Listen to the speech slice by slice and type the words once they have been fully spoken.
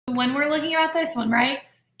when we're looking at this one, right?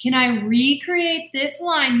 Can I recreate this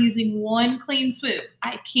line using one clean swoop?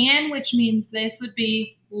 I can, which means this would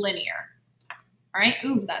be linear. All right,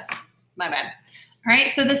 ooh, that's my bad. All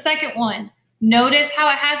right, so the second one, notice how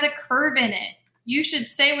it has a curve in it. You should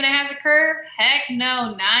say when it has a curve, heck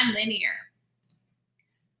no, non-linear.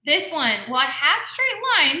 This one, well, I have straight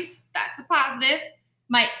lines, that's a positive.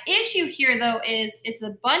 My issue here though is it's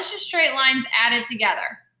a bunch of straight lines added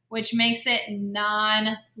together, which makes it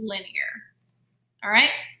non-linear. All right,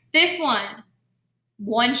 this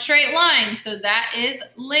one straight line, so that is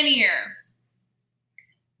linear.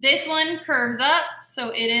 This one curves up, so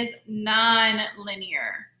it is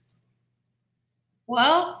non-linear.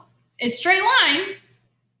 Well, it's straight lines.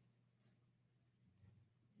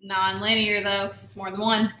 Non-linear though, because it's more than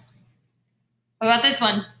one. What about this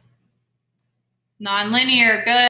one? Non-linear, good.